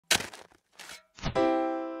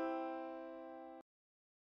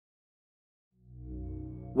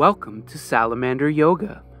Welcome to Salamander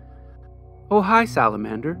Yoga. Oh, hi,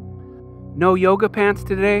 Salamander. No yoga pants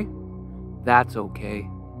today? That's okay.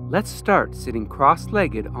 Let's start sitting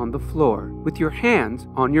cross-legged on the floor with your hands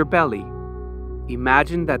on your belly.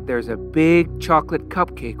 Imagine that there's a big chocolate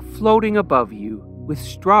cupcake floating above you with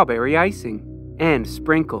strawberry icing and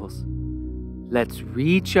sprinkles. Let's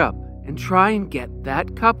reach up and try and get that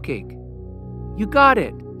cupcake. You got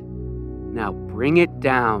it. Now bring it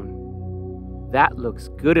down. That looks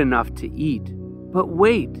good enough to eat. But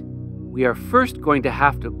wait, we are first going to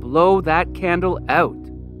have to blow that candle out.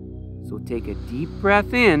 So take a deep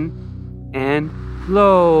breath in and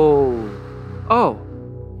blow.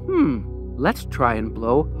 Let's try and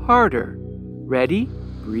blow harder. Ready?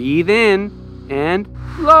 Breathe in and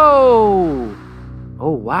blow.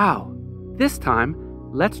 Oh, wow. This time,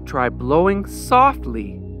 let's try blowing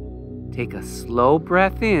softly. Take a slow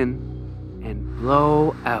breath in and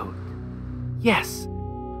blow out. Yes!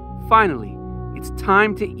 Finally, it's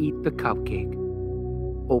time to eat the cupcake.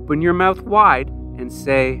 Open your mouth wide and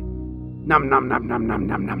say, "Nom nom nom nom nom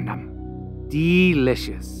nom nom nom."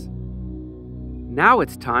 Delicious. Now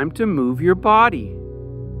it's time to move your body.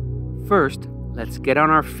 First, let's get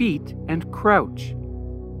on our feet and crouch.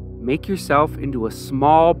 Make yourself into a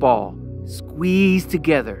small ball. Squeeze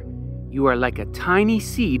together. You are like a tiny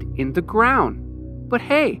seed in the ground. But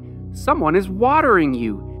hey, someone is watering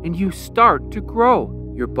you and you start to grow.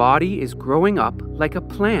 Your body is growing up like a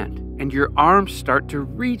plant and your arms start to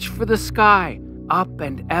reach for the sky, up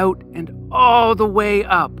and out and all the way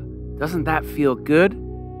up. Doesn't that feel good?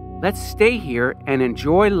 Let's stay here and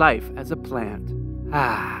enjoy life as a plant.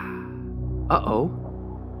 Uh-oh.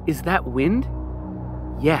 Is that wind?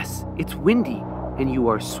 Yes, it's windy and you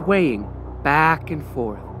are swaying back and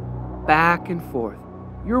forth, back and forth.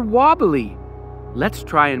 You're wobbly. Let's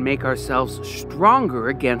try and make ourselves stronger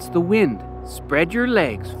against the wind. Spread your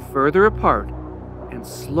legs further apart and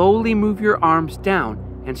slowly move your arms down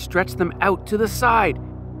and stretch them out to the side.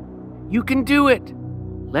 You can do it.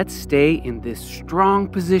 Let's stay in this strong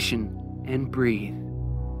position and breathe.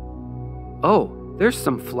 Oh, there's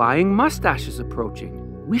some flying mustaches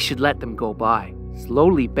approaching. We should let them go by.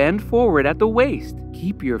 Slowly bend forward at the waist.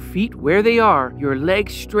 Keep your feet where they are, your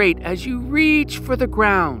legs straight as you reach for the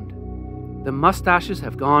ground. The mustaches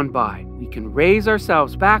have gone by. We can raise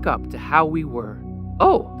ourselves back up to how we were.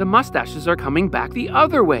 Oh, the mustaches are coming back the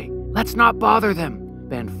other way. Let's not bother them.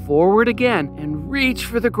 Bend forward again and reach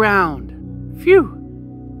for the ground. Phew!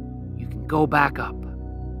 You can go back up.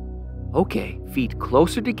 Okay, feet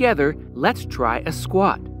closer together, let's try a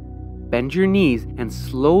squat. Bend your knees and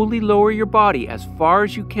slowly lower your body as far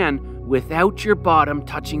as you can without your bottom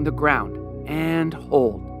touching the ground. And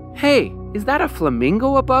hold. Hey, is that a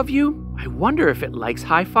flamingo above you? I wonder if it likes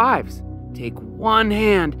high fives. Take one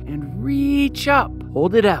hand and reach up.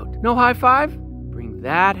 Hold it out. No high five? Bring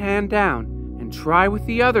that hand down and try with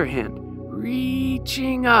the other hand,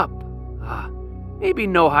 reaching up. Maybe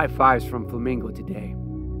no high fives from flamingo today.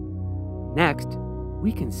 Next,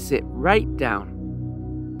 we can sit right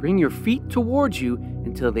down. Bring your feet towards you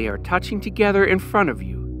until they are touching together in front of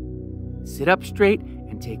you. Sit up straight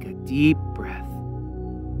and take a deep breath.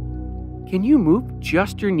 Can you move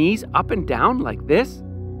just your knees up and down like this?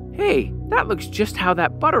 Hey, that looks just how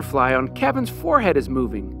that butterfly on Kevin's forehead is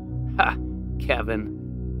moving. Ha,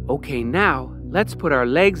 Kevin. Okay, now let's put our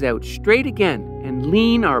legs out straight again and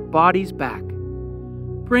lean our bodies back.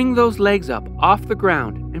 Bring those legs up off the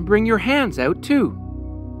ground and bring your hands out too.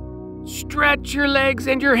 Stretch your legs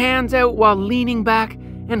and your hands out while leaning back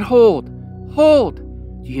and hold. Hold.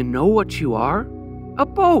 Do you know what you are? A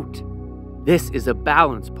boat. This is a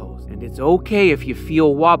balance pose and it's okay if you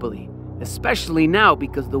feel wobbly, especially now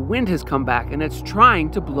because the wind has come back and it's trying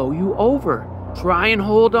to blow you over. Try and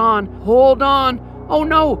hold on. Hold on. Oh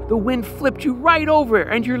no, the wind flipped you right over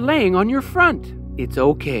and you're laying on your front. It's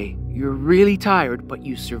okay. You're really tired, but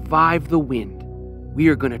you survived the wind. We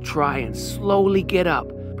are going to try and slowly get up.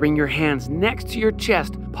 Bring your hands next to your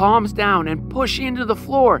chest, palms down, and push into the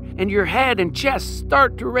floor, and your head and chest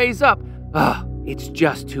start to raise up. It's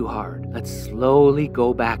just too hard. Let's slowly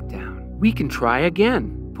go back down. We can try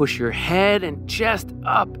again. Push your head and chest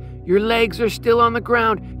up. Your legs are still on the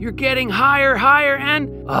ground. You're getting higher, higher, and...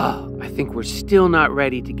 I think we're still not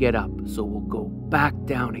ready to get up, so we'll go back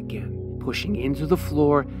down again, pushing into the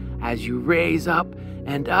floor as you raise up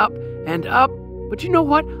and up and up. But you know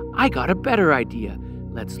what? I got a better idea.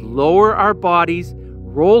 Let's lower our bodies,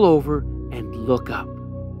 roll over, and look up.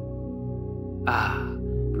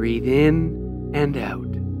 Breathe in and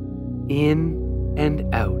out. In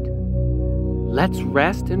and out. Let's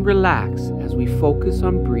rest and relax as we focus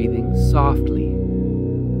on breathing softly.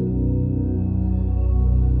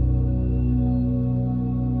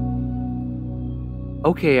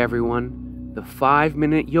 Okay, everyone, the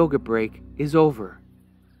 5-minute yoga break is over.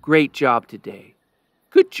 Great job today.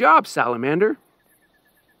 Good job, Salamander.